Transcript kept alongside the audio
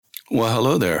Well,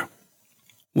 hello there.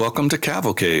 Welcome to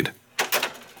Cavalcade.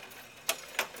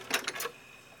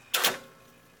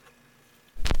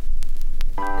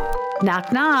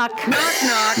 Knock, knock. Knock,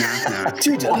 knock. Knock, knock.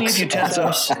 Two ducks. Two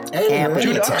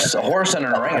ducks, a horse, and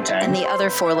an orangutan. And the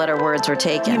other four-letter words were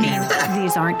taken. You mean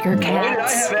these aren't your Boy, did I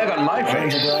cats? have egg on my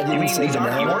face. You mean these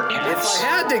aren't your If cats? I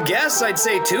had to guess, I'd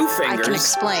say two I fingers. can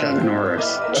explain. You know what?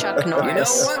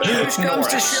 Push comes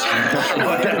to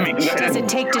shove. Does it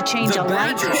take to change The a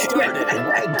light? badger started it.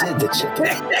 I did the chicken.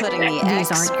 Putting the These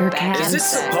X aren't your back cats. Is in it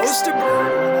sex. supposed to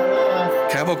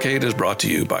burn? Cavalcade is brought to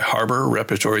you by Harbor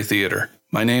Repertory Theater.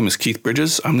 My name is Keith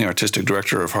Bridges. I'm the artistic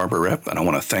director of Harbor Rep, and I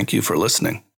want to thank you for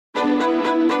listening. I'm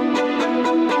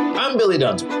Billy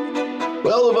Dunsmore.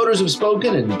 Well, the voters have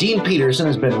spoken, and Dean Peterson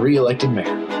has been re-elected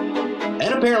mayor.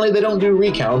 And apparently they don't do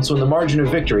recounts when the margin of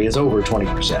victory is over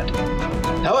 20%.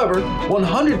 However,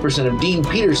 100% of Dean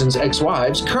Peterson's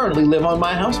ex-wives currently live on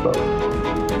my houseboat.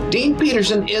 Dean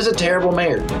Peterson is a terrible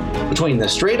mayor. Between the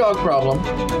stray dog problem,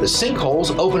 the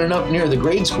sinkholes opening up near the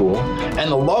grade school, and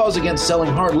the laws against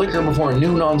selling hard liquor before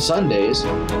noon on Sundays,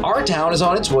 our town is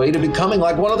on its way to becoming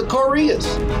like one of the Koreas.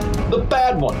 The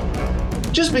bad one.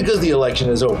 Just because the election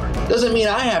is over doesn't mean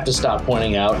I have to stop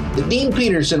pointing out that Dean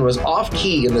Peterson was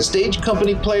off-key in the stage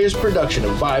company Players production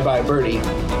of Bye Bye Birdie,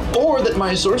 or that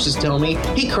my sources tell me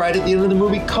he cried at the end of the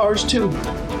movie Cars 2.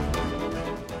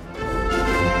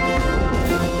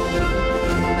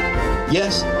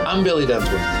 Yes, I'm Billy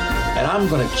Dunsmore, and I'm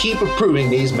going to keep approving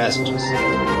these messages.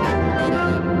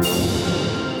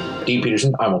 Dean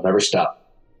Peterson, I will never stop.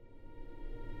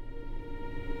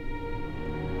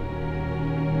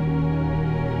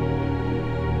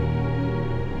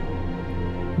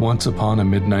 Once upon a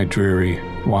midnight dreary,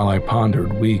 while I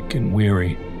pondered weak and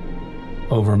weary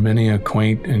over many a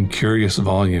quaint and curious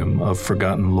volume of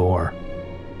forgotten lore,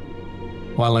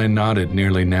 while I nodded,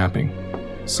 nearly napping,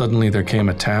 suddenly there came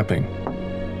a tapping,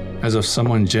 as of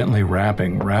someone gently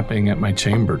rapping at my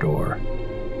chamber door.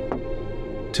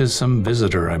 "'Tis some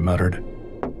visitor," I muttered,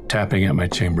 tapping at my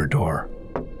chamber door.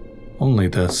 Only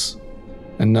this,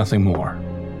 and nothing more.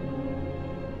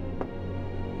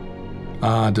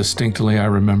 Ah, distinctly I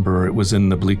remember it was in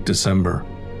the bleak December,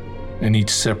 and each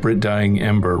separate dying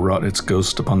ember wrought its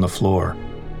ghost upon the floor.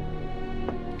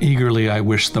 Eagerly I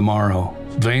wished the morrow,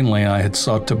 vainly I had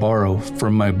sought to borrow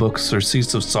from my books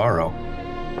surcease of sorrow,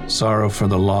 sorrow for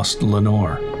the lost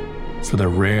Lenore, for the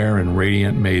rare and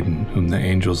radiant maiden whom the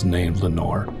angels named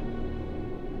Lenore,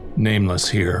 nameless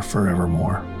here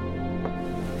forevermore.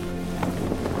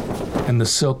 And the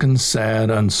silken,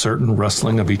 sad, uncertain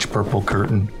rustling of each purple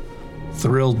curtain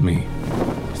thrilled me,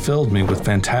 filled me with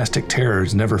fantastic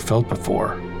terrors never felt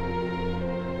before.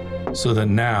 So that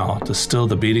now, to still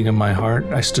the beating of my heart,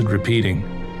 I stood repeating,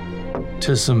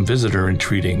 "'Tis some visitor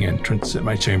entreating entrance at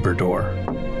my chamber door.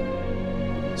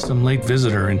 Some late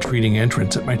visitor entreating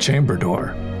entrance at my chamber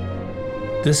door.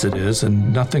 This it is,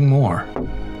 and nothing more."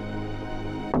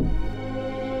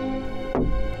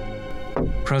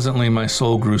 Presently my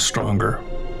soul grew stronger,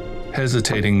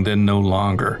 hesitating then no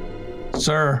longer.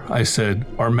 "Sir," I said,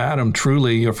 "or madam,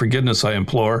 truly your forgiveness I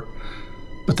implore.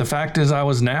 But the fact is I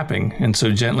was napping, and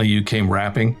so gently you came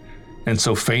rapping, and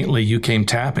so faintly you came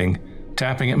tapping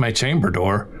at my chamber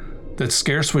door, that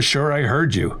scarce was sure I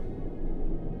heard you."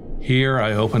 Here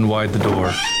I opened wide the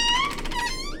door.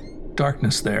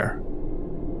 Darkness there,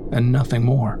 and nothing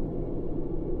more.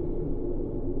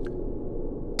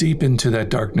 Deep into that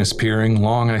darkness peering,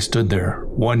 long I stood there,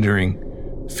 wondering,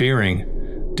 fearing,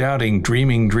 doubting,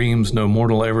 dreaming dreams no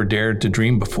mortal ever dared to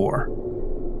dream before.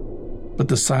 But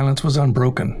the silence was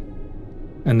unbroken,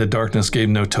 and the darkness gave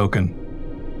no token,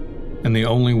 and the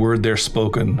only word there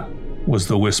spoken was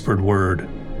the whispered word,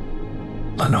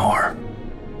 "Lenore."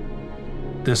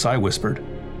 This I whispered,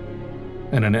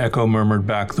 and an echo murmured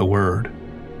back the word,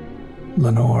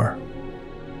 "Lenore."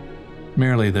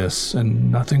 Merely this,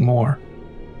 and nothing more.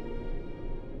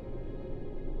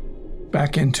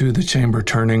 Back into the chamber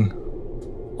turning,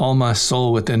 all my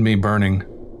soul within me burning,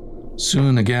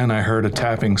 soon again I heard a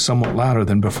tapping somewhat louder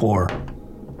than before.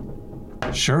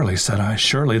 "Surely," said I,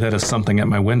 "surely that is something at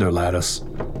my window lattice.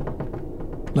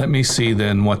 Let me see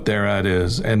then what thereat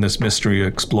is, and this mystery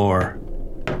explore.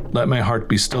 Let my heart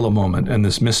be still a moment, and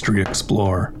this mystery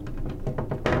explore.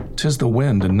 'Tis the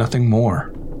wind and nothing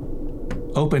more."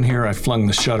 Open here I flung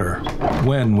the shutter,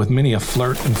 when, with many a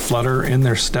flirt and flutter, in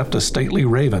there stepped a stately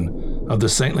raven of the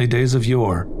saintly days of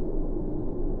yore.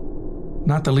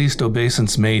 Not the least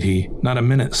obeisance made he, not a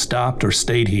minute stopped or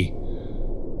stayed he,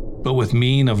 but with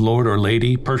mien of lord or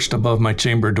lady, perched above my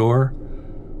chamber door,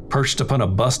 perched upon a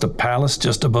bust of Pallas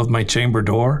just above my chamber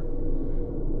door,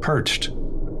 perched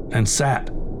and sat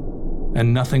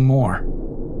and nothing more.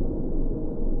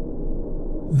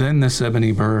 Then this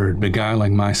ebony bird,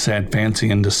 beguiling my sad fancy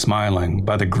into smiling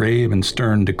by the grave and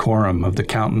stern decorum of the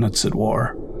countenance it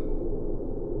wore.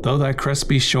 Though thy crest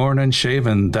be shorn and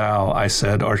shaven, thou, I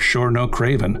said, art sure no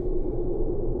craven,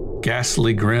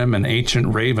 ghastly grim and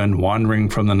ancient raven wandering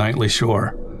from the nightly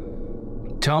shore.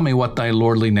 Tell me what thy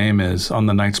lordly name is on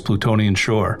the night's Plutonian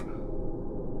shore.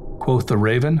 Quoth the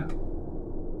raven,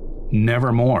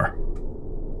 Nevermore.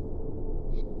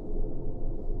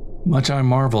 Much I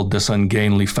marveled this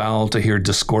ungainly fowl to hear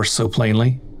discourse so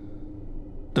plainly,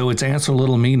 though its answer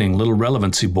little meaning, little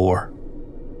relevancy bore.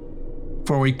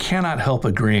 For we cannot help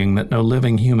agreeing that no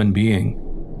living human being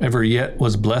ever yet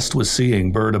was blessed with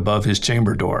seeing bird above his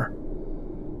chamber door,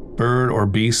 bird or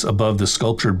beast above the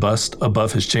sculptured bust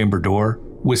above his chamber door,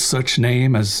 with such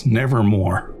name as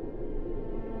Nevermore.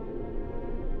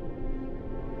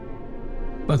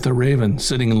 But the raven,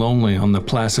 sitting lonely on the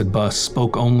placid bust,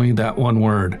 spoke only that one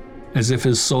word, as if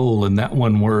his soul in that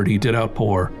one word he did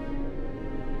outpour.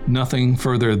 Nothing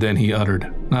further than he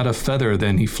uttered, not a feather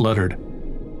than he fluttered,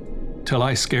 till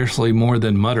I scarcely more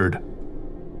than muttered,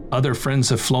 Other friends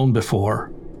have flown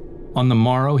before. On the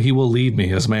morrow he will leave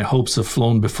me as my hopes have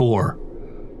flown before.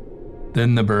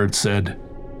 Then the bird said,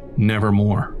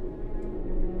 Nevermore.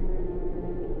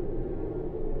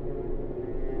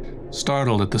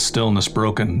 Startled at the stillness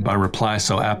broken by reply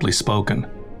so aptly spoken,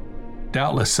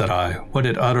 Doubtless, said I, what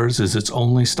it utters is its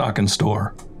only stock and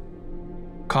store,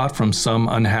 caught from some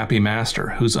unhappy master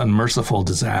whose unmerciful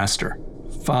disaster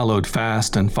followed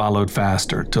fast and followed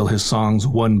faster till his songs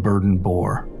one burden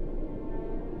bore,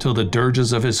 till the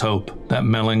dirges of his hope that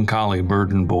melancholy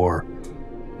burden bore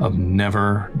of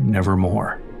never,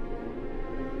 nevermore.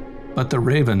 But the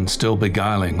raven still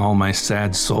beguiling all my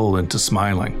sad soul into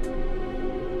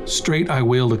smiling, straight I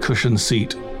wheeled a cushioned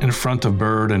seat in front of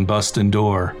bird and bust and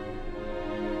door.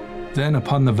 Then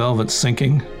upon the velvet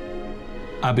sinking,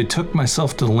 I betook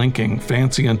myself to linking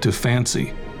fancy unto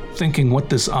fancy, thinking what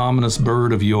this ominous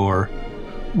bird of yore,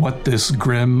 what this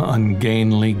grim,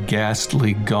 ungainly,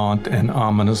 ghastly, gaunt, and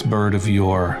ominous bird of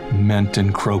yore meant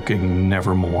in croaking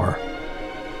nevermore.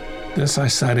 This I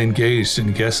sat engaged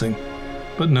in guessing,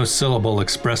 but no syllable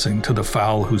expressing to the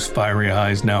fowl whose fiery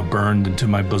eyes now burned into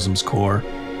my bosom's core.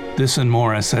 This and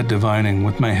more I sat divining,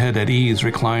 with my head at ease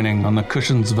reclining on the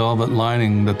cushion's velvet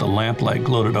lining that the lamplight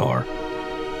gloated o'er,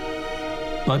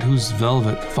 but whose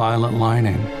velvet violet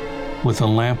lining, with the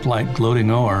lamplight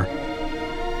gloating o'er,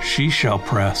 she shall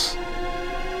press.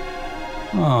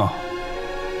 Oh,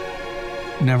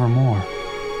 nevermore.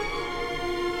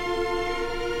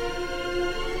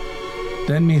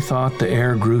 Then methought the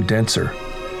air grew denser,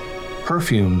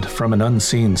 perfumed from an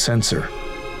unseen censer,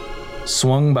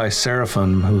 swung by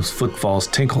seraphim whose footfalls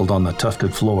tinkled on the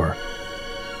tufted floor.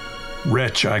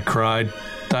 Wretch, I cried,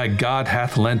 thy God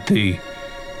hath lent thee.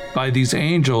 By these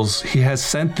angels he has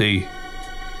sent thee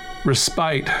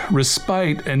respite,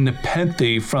 respite, and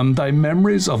nepenthe from thy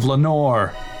memories of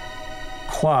Lenore.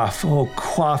 Quaff, oh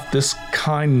quaff this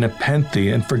kind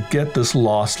nepenthe, and forget this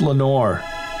lost Lenore.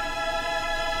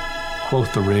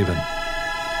 Quoth the raven,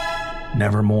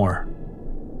 Nevermore.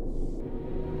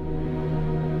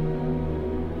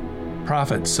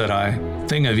 Prophet, said I,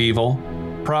 thing of evil,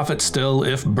 prophet still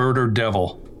if bird or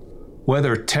devil,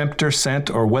 whether tempter sent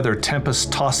or whether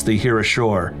tempest tossed thee here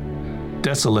ashore,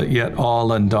 desolate yet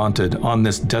all undaunted, on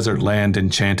this desert land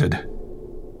enchanted,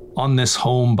 on this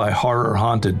home by horror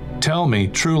haunted, tell me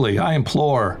truly, I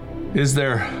implore, is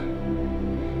there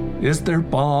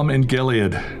balm in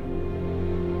Gilead?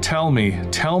 Tell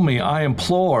me, I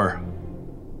implore.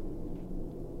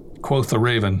 Quoth the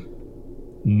raven,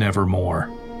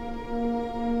 Nevermore.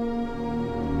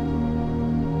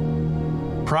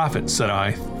 Prophet, said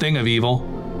I, thing of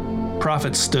evil,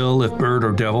 prophet still if bird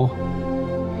or devil,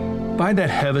 by that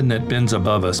heaven that bends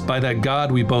above us, by that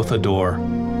God we both adore,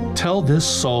 tell this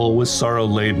soul with sorrow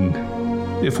laden,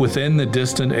 if within the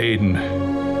distant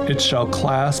Aidenn it shall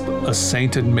clasp a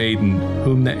sainted maiden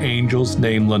whom the angels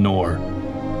name Lenore,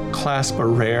 clasp a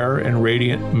rare and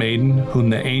radiant maiden whom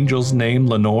the angels name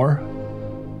Lenore?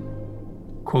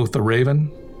 Quoth the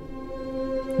raven,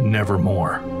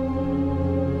 Nevermore.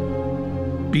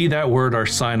 Be that word our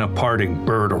sign of parting,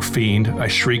 bird or fiend, I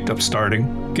shrieked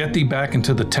upstarting. Get thee back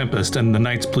into the tempest and the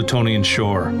night's Plutonian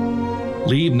shore.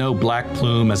 Leave no black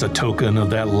plume as a token of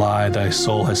that lie thy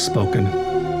soul has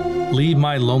spoken. Leave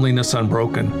my loneliness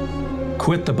unbroken.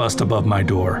 Quit the bust above my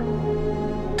door.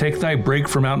 Take thy break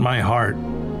from out my heart,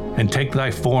 and take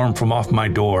thy form from off my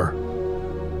door.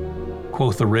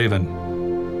 Quoth the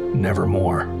raven,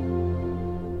 Nevermore.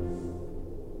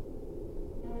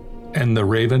 And the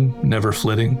raven, never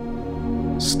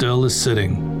flitting, still is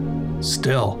sitting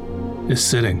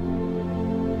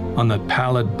on the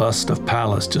pallid bust of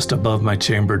Pallas just above my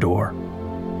chamber door.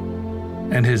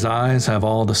 And his eyes have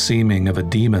all the seeming of a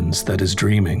demon's that is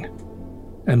dreaming,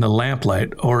 and the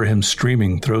lamplight o'er him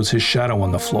streaming throws his shadow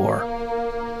on the floor.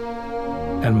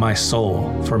 And my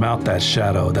soul from out that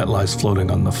shadow that lies floating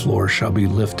on the floor shall be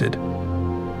lifted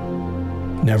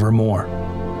nevermore.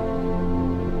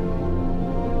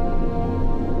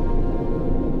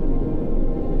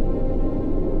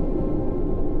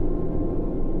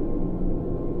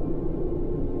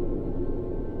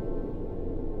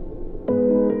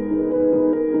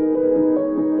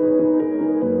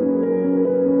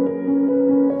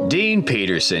 Dean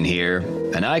Peterson here,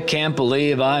 and I can't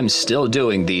believe I'm still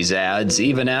doing these ads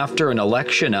even after an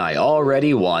election I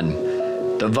already won.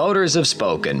 The voters have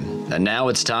spoken, and now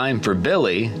it's time for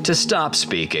Billy to stop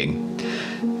speaking.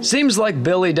 Seems like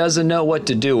Billy doesn't know what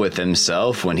to do with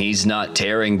himself when he's not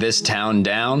tearing this town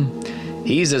down.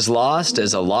 He's as lost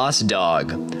as a lost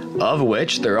dog, of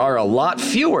which there are a lot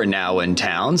fewer now in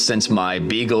town since my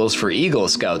Beagles for Eagle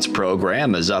Scouts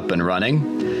program is up and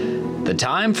running. The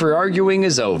time for arguing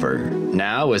is over.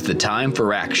 Now is the time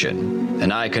for action.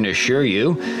 And I can assure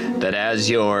you that as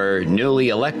your newly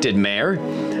elected mayor,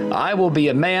 I will be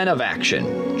a man of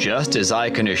action, just as I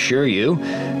can assure you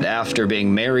that after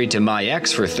being married to my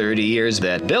ex for 30 years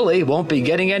that Billy won't be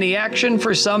getting any action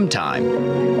for some time.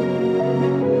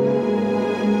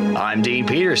 I'm Dean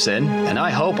Peterson, and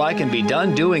I hope I can be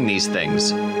done doing these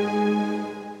things.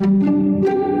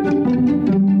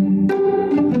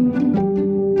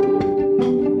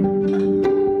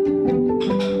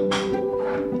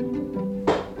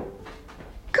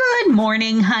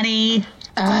 Morning, honey.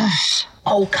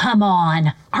 Oh, come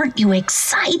on. Aren't you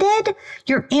excited?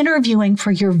 You're interviewing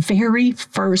for your very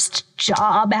first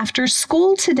job after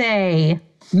school today.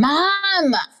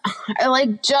 Mom,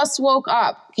 I just woke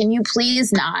up. Can you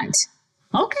please not?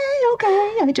 Okay.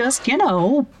 I just,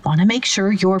 want to make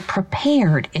sure you're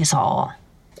prepared is all.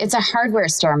 It's a hardware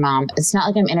store, Mom. It's not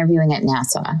like I'm interviewing at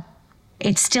NASA.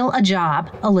 It's still a job,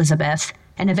 Elizabeth,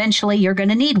 and eventually you're going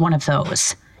to need one of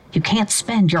those. You can't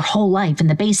spend your whole life in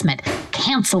the basement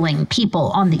canceling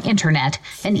people on the internet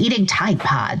and eating Tide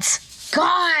Pods.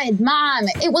 God, Mom,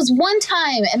 it was one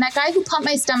time, and that guy who pumped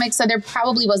my stomach said there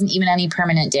probably wasn't even any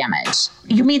permanent damage.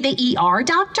 You mean the ER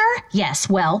doctor? Yes,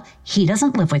 well, he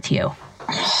doesn't live with you.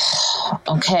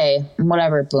 Okay,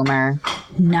 whatever, boomer.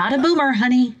 Not a boomer,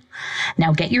 honey.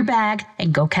 Now get your bag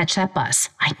and go catch that bus.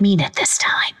 I mean it this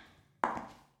time.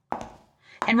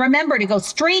 And remember to go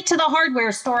straight to the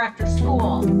hardware store after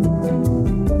school.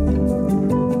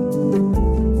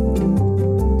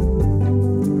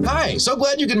 Hi, so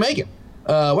glad you can make it.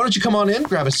 Why don't you come on in,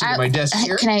 grab a seat at my desk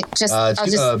here. Can I just,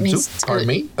 pardon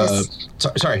me.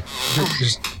 Sorry.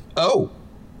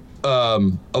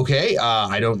 Okay.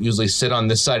 I don't usually sit on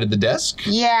this side of the desk.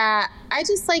 Yeah, I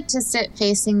just like to sit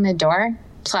facing the door.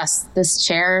 Plus, this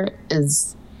chair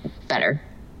is better.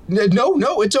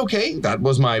 No, it's okay. That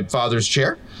was my father's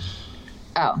chair.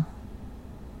 Oh.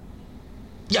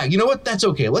 Yeah, you know what? That's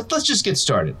okay. Let's just get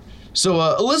started.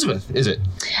 So, Elizabeth, is it?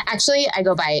 Actually, I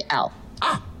go by L.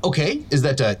 Ah, okay. Is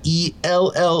that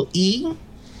E-L-L-E?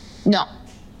 No,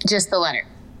 just the letter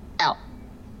L.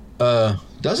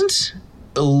 Doesn't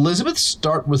Elizabeth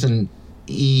start with an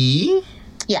E?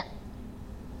 Yeah.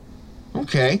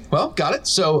 Okay, well, got it.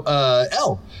 So,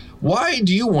 L, why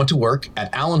do you want to work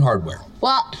at Allen Hardware?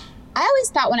 Well, I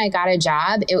always thought when I got a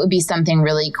job, it would be something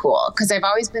really cool because I've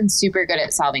always been super good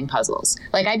at solving puzzles.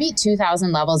 I beat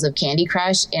 2,000 levels of Candy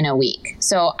Crush in a week.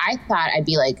 So I thought I'd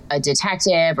be like a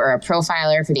detective or a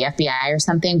profiler for the FBI or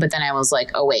something. But then I was like,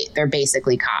 oh, wait, they're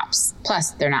basically cops.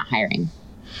 Plus, they're not hiring.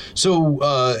 So,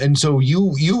 so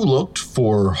you looked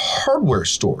for hardware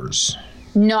stores?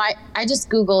 No, I just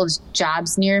Googled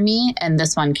jobs near me and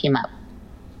this one came up.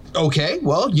 Okay,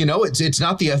 well, it's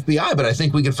not the FBI, but I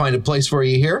think we could find a place for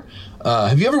you here.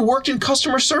 Have you ever worked in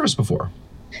customer service before?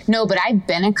 No, but I've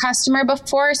been a customer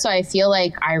before, so I feel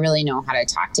like I really know how to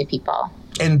talk to people.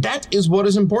 And that is what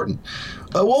is important.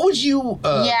 What would you...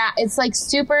 Yeah, it's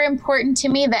super important to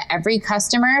me that every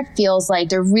customer feels like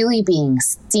they're really being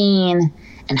seen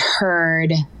and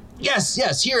heard.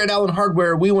 Yes. Here at Allen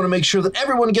Hardware, we want to make sure that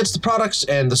everyone gets the products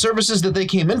and the services that they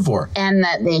came in for. And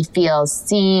that they feel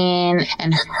seen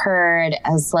and heard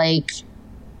as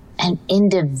an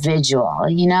individual,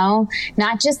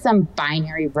 Not just some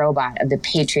binary robot of the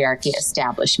patriarchy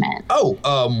establishment. Oh,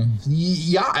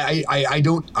 yeah, I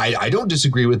don't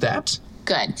disagree with that.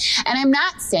 Good. And I'm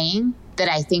not saying that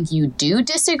I think you do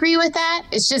disagree with that.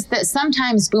 It's just that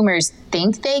sometimes boomers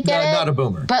think they get it. Not a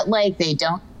boomer. But they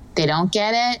don't They don't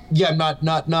get it. Yeah, I'm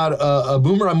not a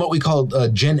boomer. I'm what we call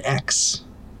Gen X.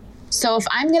 So if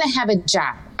I'm going to have a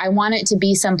job, I want it to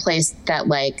be someplace that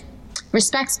like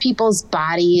respects people's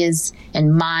bodies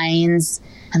and minds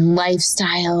and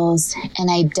lifestyles and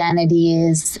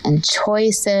identities and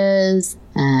choices.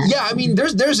 Yeah, I mean,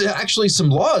 there's actually some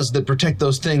laws that protect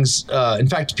those things. In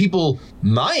fact, people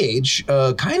my age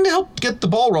kind of helped get the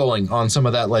ball rolling on some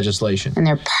of that legislation. And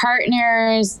their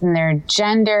partners and their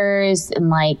genders and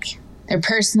like their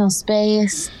personal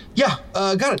space. Yeah,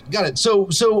 got it. So,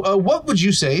 what would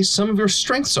you say some of your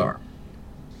strengths are?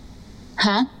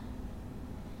 Huh?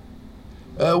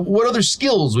 What other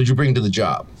skills would you bring to the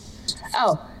job?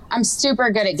 Oh, I'm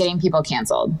super good at getting people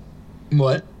canceled.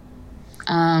 What?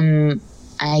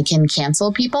 I can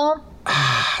cancel people.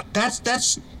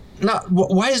 That's not.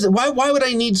 Why is it? Why would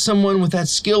I need someone with that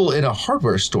skill in a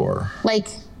hardware store? Like,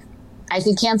 I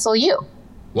could cancel you.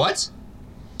 What?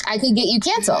 I could get you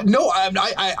canceled. No,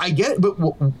 I get it, but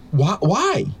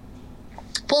why?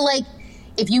 Well, like,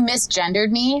 if you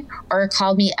misgendered me or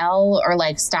called me L or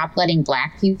like stopped letting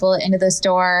black people into the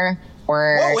store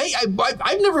or... Whoa, wait,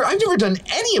 I've never done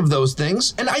any of those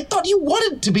things, and I thought you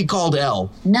wanted to be called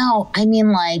L. No, I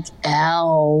mean like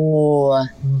L.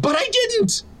 But I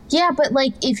didn't. Yeah, but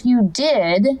like if you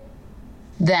did,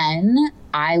 then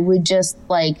I would just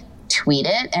like tweet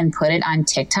it and put it on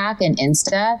TikTok and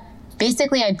Insta.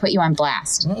 Basically, I'd put you on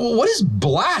blast. What is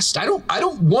blast? I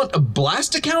don't want a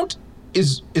blast account.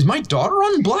 Is my daughter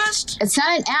on blast? It's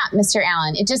not an app, Mr.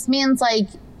 Allen. It just means like,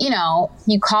 you know,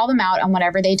 you call them out on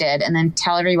whatever they did and then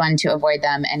tell everyone to avoid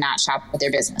them and not shop with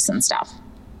their business and stuff.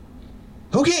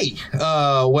 Okay.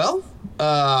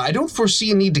 I don't foresee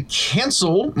a need to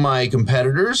cancel my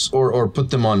competitors or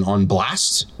put them on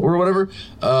blast or whatever.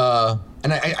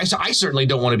 And I certainly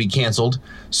don't want to be canceled.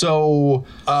 So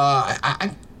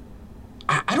I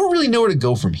don't really know where to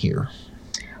go from here.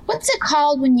 What's it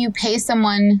called when you pay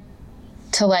someone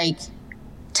to like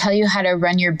tell you how to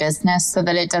run your business so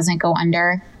that it doesn't go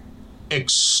under?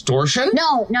 Extortion?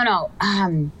 No.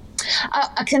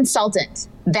 A consultant.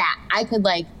 That I could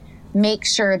like make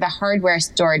sure the hardware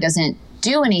store doesn't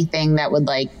do anything that would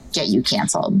like get you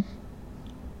canceled.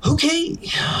 Okay.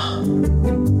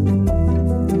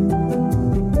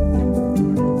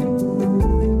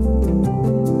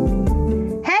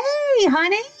 Hey,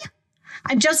 honey.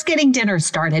 I'm just getting dinner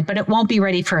started, but it won't be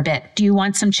ready for a bit. Do you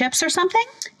want some chips or something?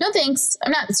 No, thanks.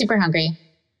 I'm not super hungry.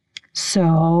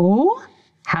 So,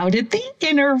 how did the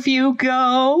interview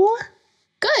go?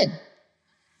 Good.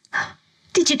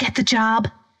 Did you get the job?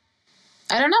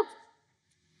 I don't know.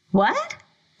 What?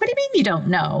 What do you mean you don't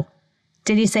know?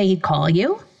 Did he say he'd call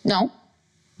you? No.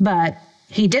 But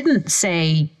he didn't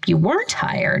say you weren't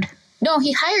hired. No,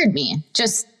 he hired me,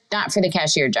 just not for the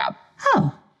cashier job.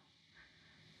 Oh.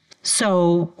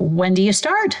 So when do you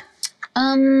start?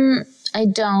 I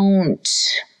don't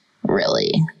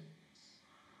really.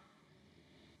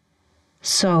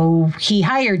 So he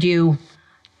hired you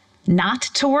not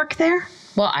to work there?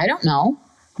 Well, I don't know.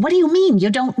 What do you mean you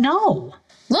don't know?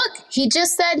 Look, he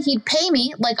just said he'd pay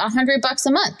me like $100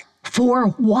 a month. For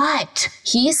what?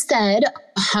 He said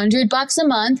 $100 a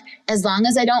month as long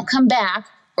as I don't come back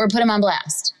or put him on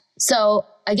blast. So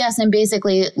I guess I'm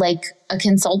basically like a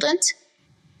consultant.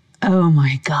 Oh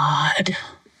my God.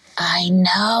 I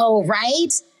know,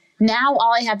 right? Now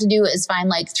all I have to do is find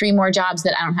like 3 more jobs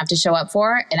that I don't have to show up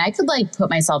for, and I could like put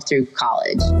myself through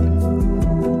college.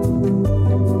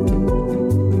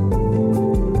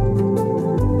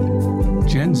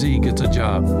 Gen Z Gets a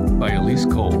Job by Elise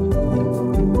Cole.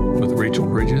 With Rachel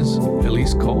Bridges,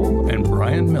 Elise Cole, and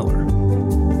Brian Miller.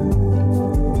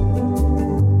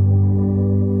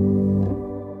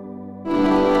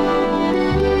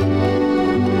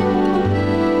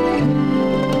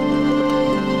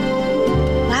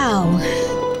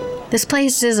 This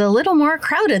place is a little more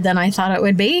crowded than I thought it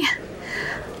would be.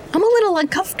 I'm a little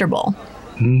uncomfortable.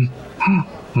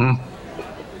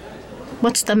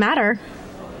 What's the matter?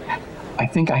 I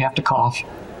think I have to cough.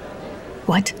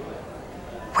 What?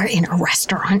 We're in a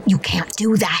restaurant. You can't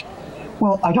do that.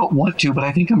 Well, I don't want to, but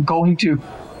I think I'm going to.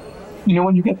 You know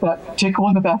when you get that tickle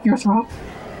in the back of your throat?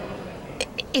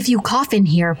 If you cough in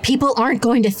here, people aren't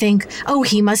going to think, oh,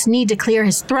 he must need to clear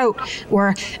his throat,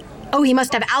 or oh, he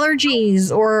must have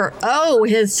allergies, or oh,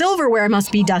 his silverware must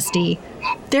be dusty.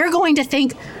 They're going to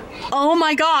think, oh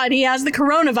my God, he has the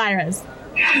coronavirus.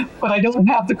 But I don't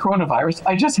have the coronavirus.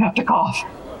 I just have to cough.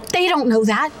 They don't know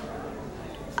that.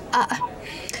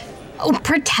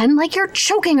 Pretend like you're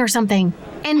choking or something,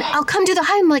 and I'll come do the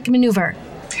Heimlich maneuver.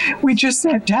 We just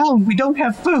sat down. We don't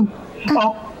have food.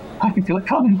 Oh, I can feel it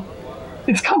coming.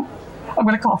 It's coming. I'm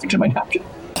going to cough into my napkin.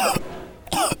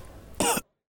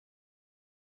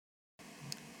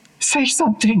 Say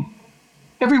something.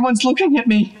 Everyone's looking at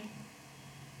me.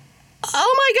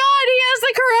 Oh my God, he has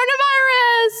the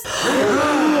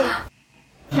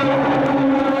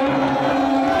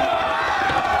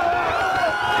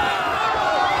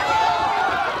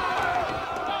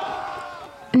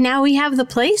coronavirus! Now we have the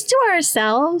place to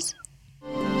ourselves.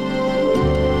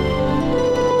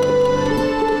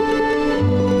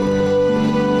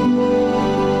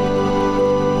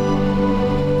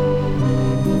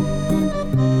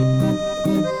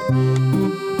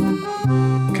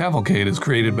 Cavalcade is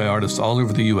created by artists all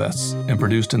over the U.S. and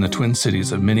produced in the Twin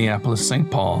Cities of Minneapolis-St.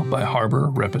 Paul by Harbor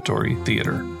Repertory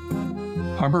Theater.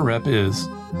 Harbor Rep is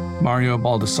Mario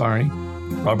Baldessari,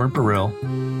 Robert Burrill,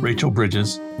 Rachel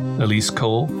Bridges, Elise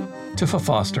Cole, Tifa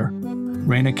Foster,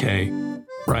 Raina Kay,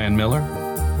 Brian Miller,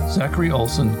 Zachary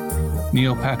Olson,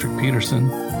 Neil Patrick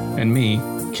Peterson, and me,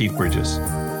 Keith Bridges.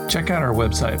 Check out our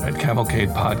website at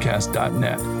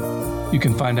cavalcadepodcast.net. You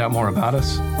can find out more about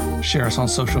us, share us on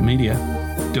social media,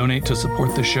 donate to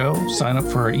support the show, sign up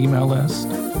for our email list,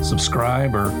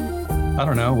 subscribe, or I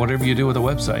don't know, whatever you do with a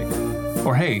website.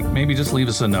 Or hey, maybe just leave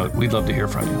us a note. We'd love to hear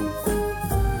from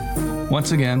you.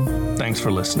 Once again, thanks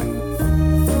for listening.